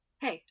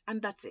I'm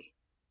Betsy.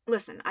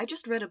 Listen, I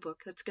just read a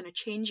book that's going to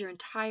change your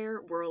entire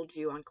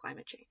worldview on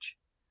climate change.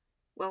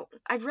 Well,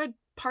 I've read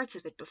parts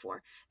of it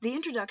before. The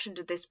introduction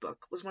to this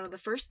book was one of the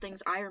first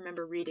things I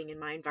remember reading in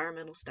my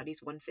Environmental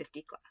Studies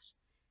 150 class.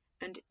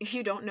 And if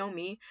you don't know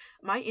me,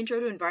 my Intro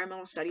to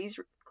Environmental Studies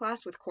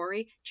class with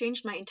Corey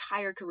changed my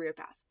entire career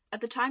path.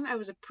 At the time, I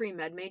was a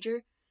pre-med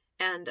major,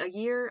 and a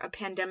year, a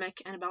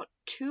pandemic, and about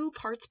 2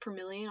 parts per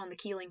million on the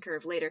Keeling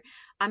curve later,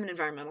 I'm an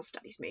Environmental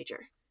Studies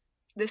major.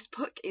 This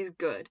book is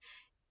good.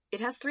 It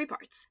has 3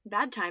 parts: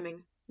 bad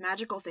timing,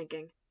 magical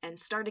thinking, and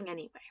starting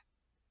anyway.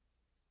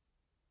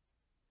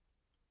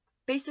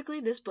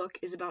 Basically, this book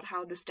is about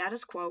how the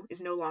status quo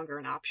is no longer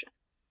an option.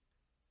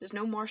 There's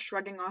no more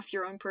shrugging off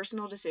your own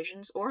personal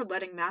decisions or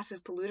letting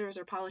massive polluters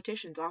or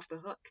politicians off the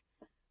hook.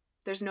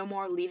 There's no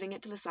more leaving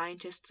it to the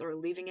scientists or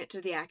leaving it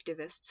to the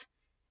activists.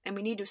 And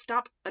we need to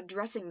stop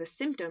addressing the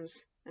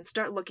symptoms and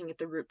start looking at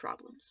the root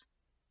problems.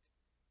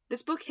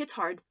 This book hits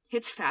hard,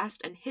 hits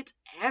fast, and hits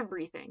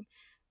everything.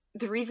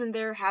 The reason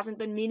there hasn't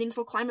been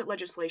meaningful climate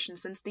legislation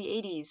since the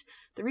 80s,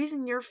 the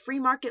reason your free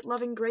market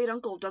loving great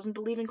uncle doesn't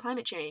believe in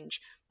climate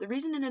change, the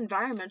reason an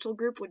environmental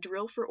group would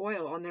drill for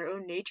oil on their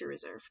own nature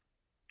reserve.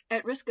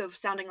 At risk of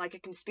sounding like a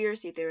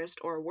conspiracy theorist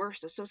or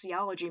worse, a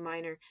sociology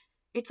minor,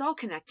 it's all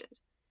connected.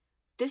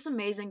 This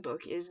amazing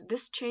book is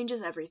This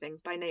Changes Everything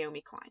by Naomi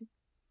Klein.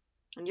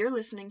 And you're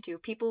listening to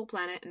People,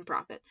 Planet, and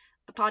Profit,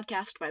 a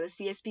podcast by the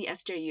CSB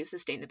SJU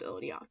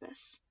Sustainability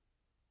Office.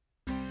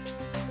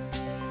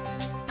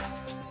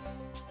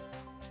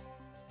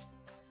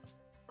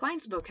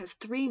 Klein's book has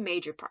 3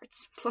 major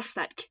parts, plus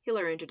that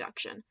killer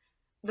introduction.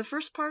 The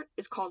first part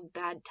is called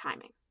Bad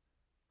Timing.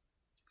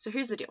 So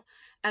here's the deal.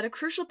 At a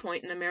crucial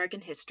point in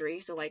American history,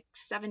 so like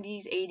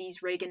 70s,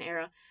 80s, Reagan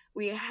era,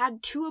 we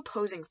had 2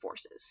 opposing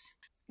forces.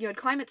 You had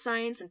climate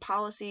science and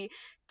policy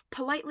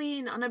politely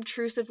and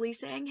unobtrusively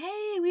saying,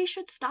 hey, we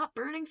should stop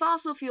burning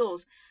fossil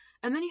fuels.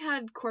 And then you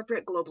had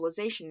corporate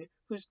globalization,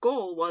 whose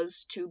goal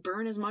was to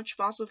burn as much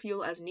fossil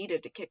fuel as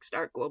needed to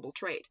kickstart global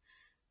trade.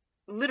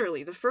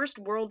 Literally, the first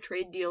world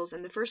trade deals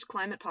and the first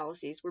climate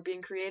policies were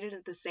being created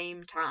at the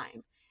same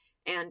time.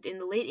 And in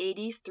the late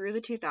 80s through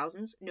the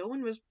 2000s, no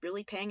one was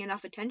really paying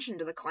enough attention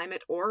to the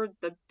climate or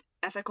the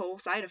ethical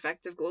side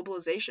effects of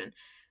globalization.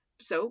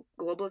 So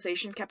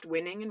globalization kept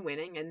winning and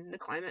winning, and the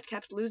climate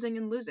kept losing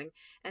and losing,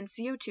 and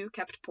CO2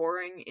 kept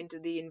pouring into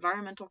the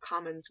environmental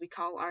commons we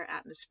call our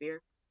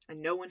atmosphere,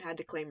 and no one had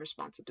to claim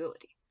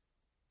responsibility.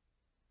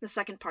 The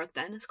second part,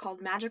 then, is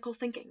called Magical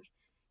Thinking.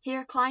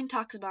 Here, Klein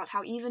talks about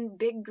how even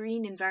big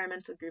green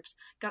environmental groups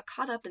got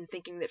caught up in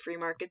thinking that free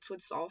markets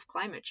would solve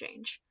climate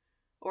change.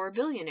 Or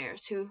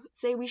billionaires who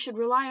say we should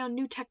rely on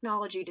new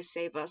technology to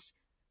save us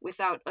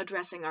without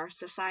addressing our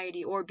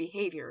society or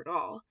behavior at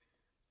all.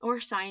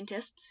 Or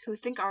scientists who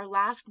think our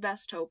last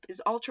best hope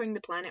is altering the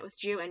planet with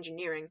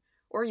geoengineering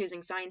or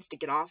using science to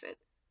get off it.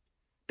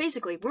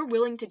 Basically, we're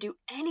willing to do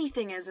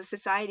anything as a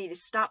society to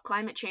stop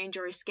climate change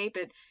or escape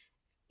it,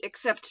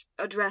 except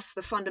address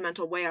the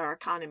fundamental way our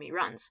economy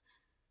runs.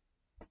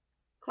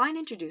 Klein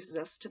introduces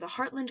us to the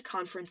Heartland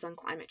Conference on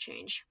Climate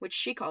Change, which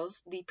she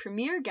calls the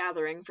premier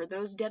gathering for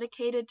those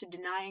dedicated to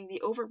denying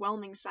the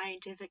overwhelming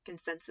scientific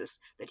consensus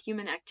that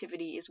human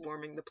activity is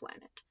warming the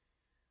planet.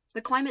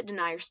 The climate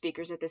denier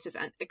speakers at this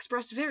event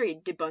express very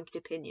debunked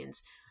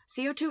opinions.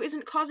 CO2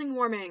 isn't causing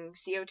warming,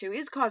 CO2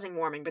 is causing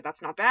warming, but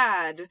that's not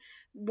bad,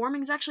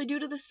 warming's actually due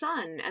to the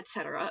sun,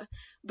 etc.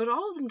 But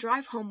all of them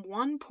drive home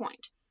one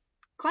point.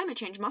 Climate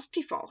change must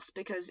be false,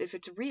 because if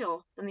it's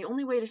real, then the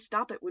only way to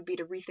stop it would be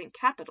to rethink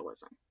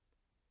capitalism.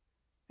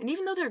 And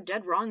even though they're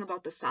dead wrong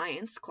about the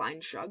science,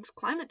 Klein shrugs,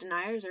 climate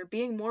deniers are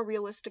being more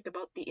realistic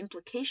about the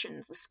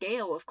implications, the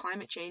scale of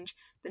climate change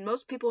than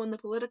most people in the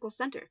political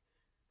center,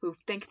 who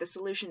think the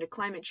solution to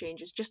climate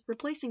change is just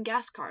replacing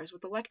gas cars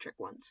with electric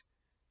ones.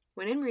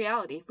 When in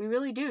reality, we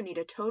really do need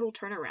a total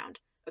turnaround,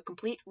 a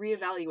complete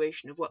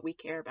reevaluation of what we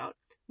care about,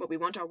 what we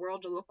want our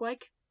world to look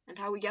like, and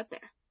how we get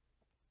there.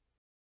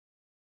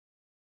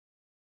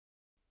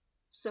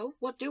 So,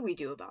 what do we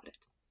do about it?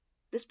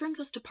 This brings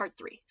us to part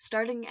 3,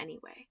 starting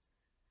anyway.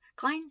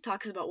 Klein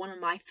talks about one of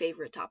my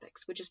favorite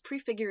topics, which is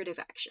prefigurative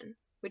action,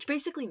 which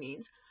basically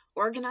means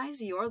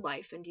organize your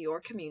life and your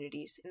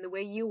communities in the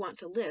way you want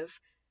to live,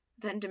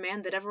 then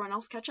demand that everyone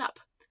else catch up.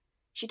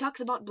 She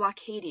talks about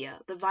blockadia,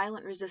 the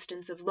violent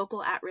resistance of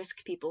local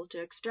at-risk people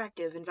to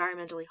extractive,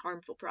 environmentally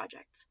harmful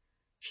projects.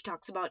 She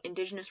talks about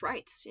indigenous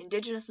rights,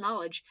 indigenous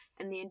knowledge,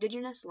 and the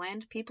indigenous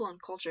land, people,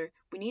 and culture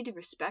we need to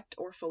respect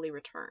or fully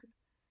return.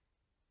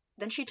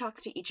 Then she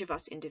talks to each of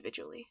us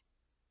individually.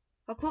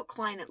 I'll quote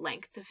Klein at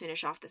length to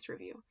finish off this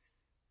review.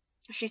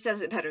 She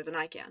says it better than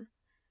I can.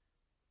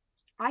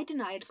 I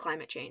denied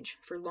climate change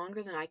for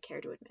longer than I care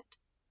to admit.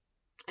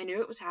 I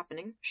knew it was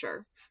happening,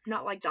 sure,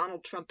 not like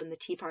Donald Trump and the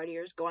Tea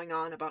Partiers going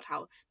on about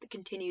how the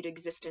continued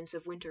existence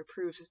of winter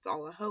proves it's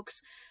all a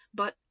hoax,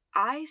 but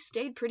I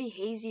stayed pretty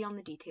hazy on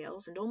the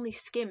details and only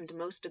skimmed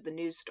most of the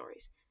news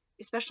stories,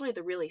 especially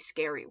the really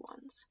scary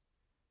ones.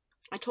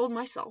 I told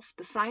myself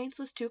the science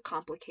was too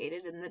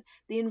complicated and that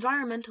the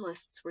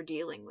environmentalists were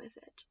dealing with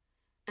it.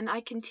 and I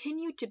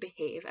continued to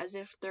behave as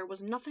if there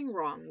was nothing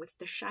wrong with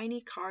the shiny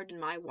card in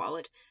my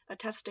wallet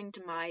attesting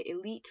to my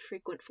elite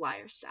frequent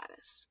flyer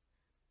status.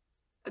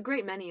 A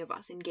great many of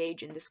us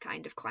engage in this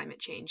kind of climate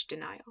change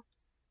denial.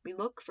 We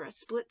look for a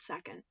split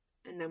second,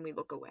 and then we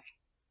look away.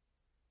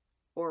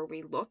 Or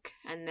we look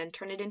and then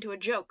turn it into a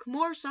joke,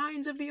 more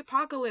signs of the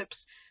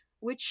apocalypse,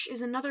 which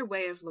is another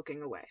way of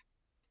looking away.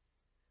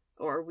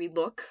 Or we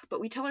look,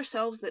 but we tell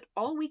ourselves that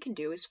all we can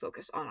do is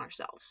focus on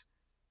ourselves.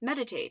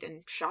 Meditate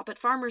and shop at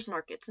farmers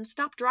markets and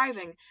stop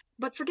driving,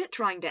 but forget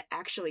trying to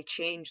actually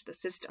change the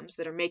systems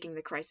that are making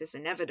the crisis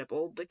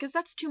inevitable, because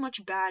that's too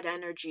much bad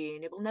energy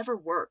and it will never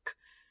work.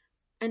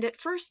 And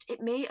at first, it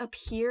may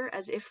appear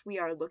as if we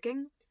are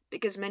looking,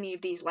 because many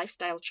of these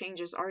lifestyle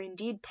changes are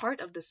indeed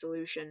part of the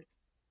solution,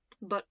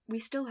 but we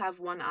still have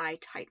one eye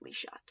tightly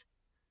shut.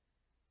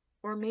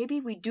 Or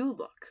maybe we do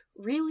look,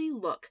 really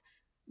look,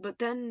 but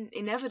then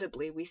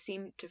inevitably we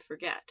seem to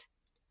forget.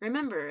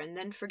 Remember and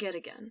then forget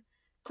again.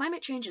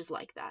 Climate change is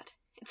like that.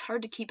 It's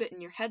hard to keep it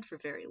in your head for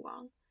very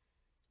long.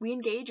 We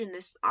engage in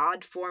this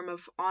odd form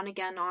of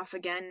on-again,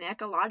 off-again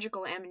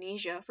ecological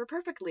amnesia for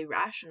perfectly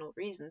rational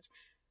reasons.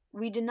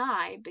 We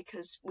deny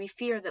because we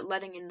fear that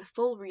letting in the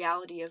full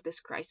reality of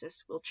this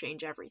crisis will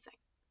change everything.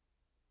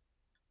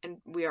 And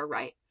we are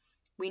right.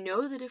 We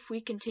know that if we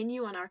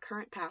continue on our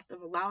current path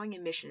of allowing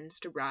emissions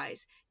to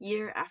rise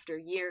year after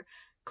year,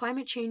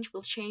 climate change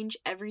will change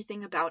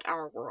everything about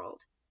our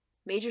world.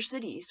 Major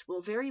cities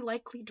will very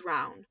likely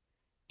drown.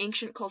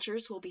 Ancient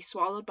cultures will be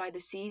swallowed by the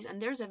seas, and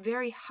there's a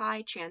very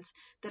high chance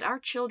that our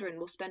children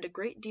will spend a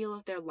great deal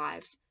of their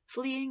lives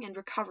fleeing and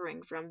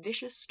recovering from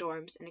vicious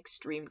storms and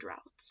extreme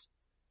droughts.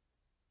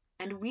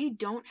 And we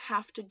don't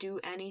have to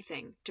do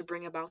anything to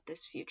bring about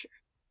this future.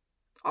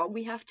 All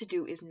we have to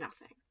do is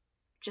nothing.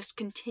 Just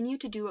continue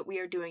to do what we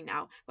are doing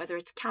now, whether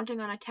it's counting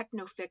on a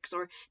techno fix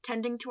or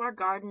tending to our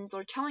gardens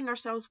or telling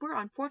ourselves we're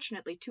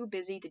unfortunately too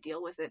busy to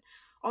deal with it.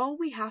 All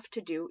we have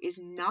to do is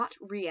not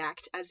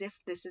react as if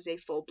this is a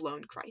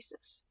full-blown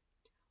crisis.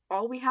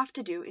 All we have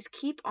to do is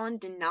keep on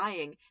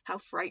denying how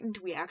frightened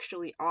we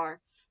actually are,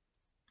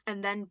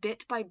 and then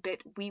bit by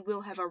bit we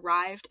will have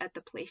arrived at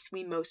the place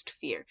we most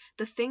fear,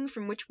 the thing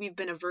from which we've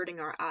been averting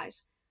our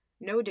eyes.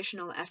 No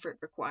additional effort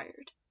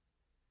required.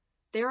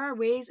 There are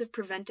ways of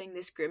preventing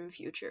this grim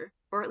future,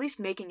 or at least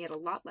making it a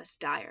lot less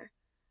dire.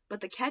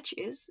 But the catch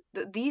is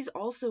that these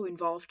also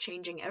involve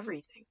changing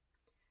everything.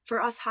 For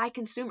us high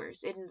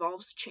consumers, it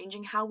involves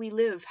changing how we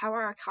live, how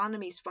our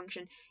economies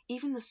function,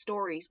 even the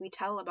stories we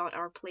tell about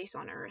our place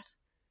on Earth.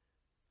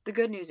 The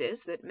good news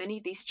is that many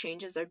of these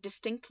changes are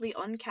distinctly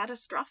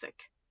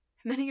uncatastrophic.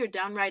 Many are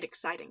downright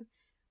exciting,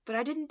 but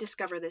I didn't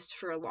discover this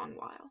for a long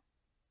while.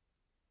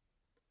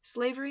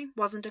 Slavery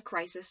wasn't a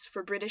crisis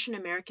for British and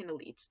American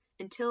elites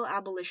until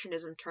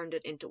abolitionism turned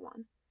it into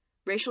one.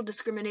 Racial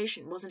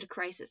discrimination wasn't a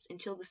crisis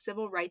until the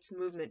civil rights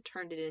movement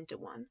turned it into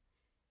one.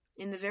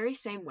 In the very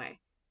same way,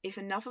 if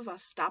enough of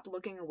us stop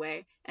looking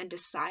away and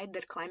decide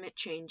that climate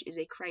change is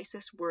a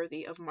crisis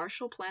worthy of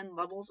Marshall Plan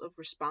levels of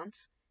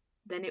response,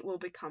 then it will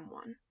become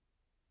one.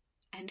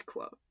 End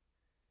quote.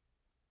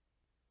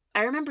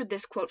 I remembered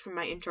this quote from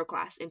my intro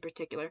class in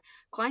particular.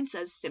 Klein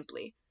says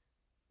simply,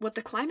 "What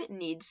the climate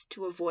needs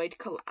to avoid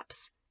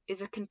collapse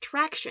is a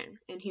contraction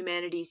in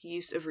humanity's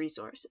use of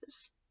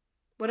resources.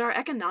 What our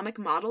economic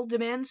model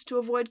demands to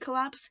avoid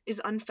collapse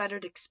is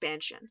unfettered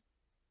expansion.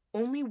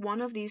 Only one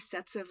of these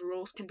sets of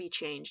rules can be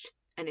changed,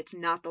 and it's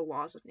not the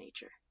laws of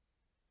nature."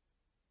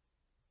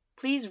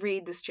 Please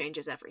read This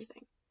Changes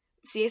Everything.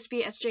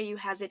 CSB SJU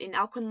has it in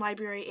Alcuin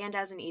Library and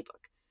as an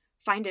ebook.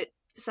 Find it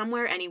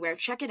somewhere, anywhere,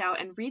 check it out,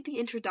 and read the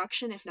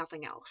introduction if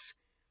nothing else.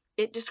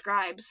 It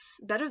describes,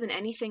 better than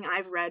anything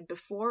I've read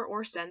before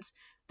or since,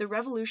 the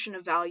revolution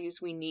of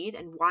values we need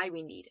and why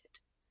we need it.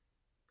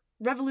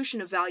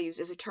 Revolution of values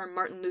is a term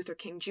Martin Luther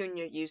King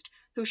Jr. used,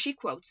 who she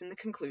quotes in the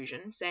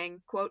conclusion,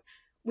 saying, quote,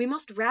 "We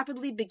must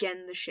rapidly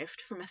begin the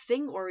shift from a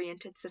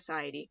thing-oriented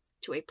society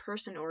to a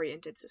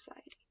person-oriented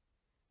society.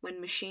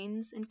 When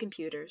machines and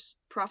computers,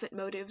 profit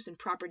motives and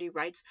property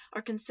rights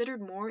are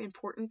considered more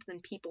important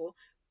than people,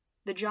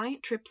 the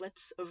giant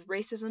triplets of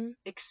racism,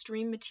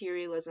 extreme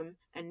materialism,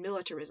 and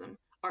militarism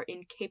are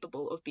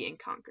incapable of being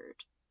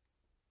conquered."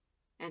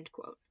 End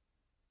quote.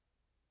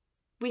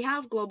 We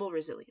have global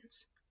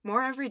resilience.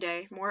 More every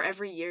day, more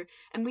every year,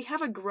 and we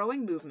have a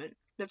growing movement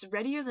that's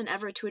readier than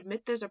ever to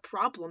admit there's a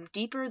problem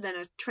deeper than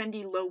a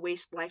trendy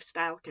low-waste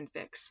lifestyle can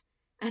fix.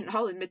 And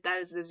I'll admit that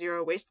as the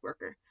zero-waste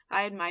worker.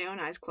 I had my own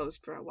eyes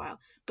closed for a while.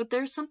 But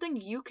there's something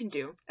you can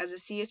do as a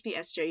CSB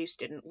SJU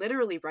student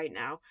literally right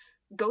now.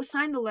 Go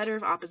sign the letter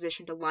of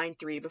opposition to Line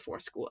 3 before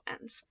school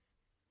ends.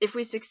 If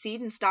we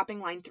succeed in stopping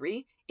Line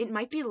 3, it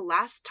might be the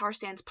last tar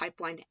sands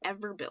pipeline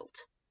ever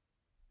built.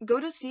 Go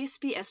to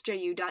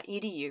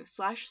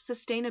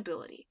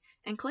csbsju.edu/sustainability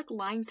and click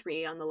Line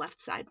 3 on the left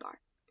sidebar.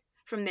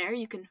 From there,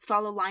 you can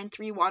follow Line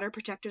 3 water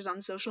protectors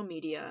on social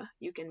media,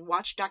 you can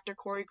watch Dr.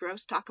 Corey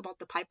Gross talk about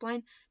the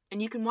pipeline,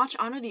 and you can watch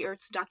Honor the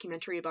Earth's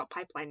documentary about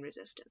pipeline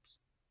resistance.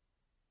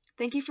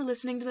 Thank you for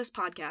listening to this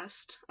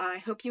podcast. I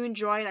hope you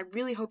enjoyed. I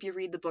really hope you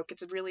read the book.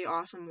 It's a really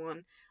awesome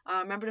one.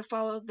 Remember to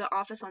follow the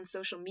office on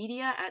social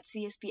media at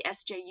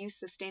CSBSJU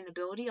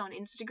Sustainability on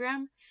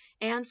Instagram,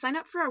 and sign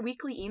up for our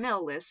weekly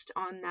email list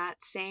on the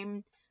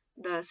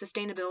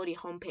sustainability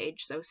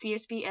homepage, so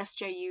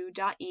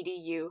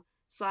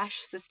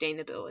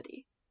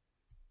csbsju.edu/sustainability.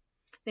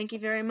 Thank you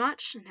very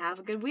much, and have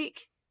a good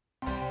week.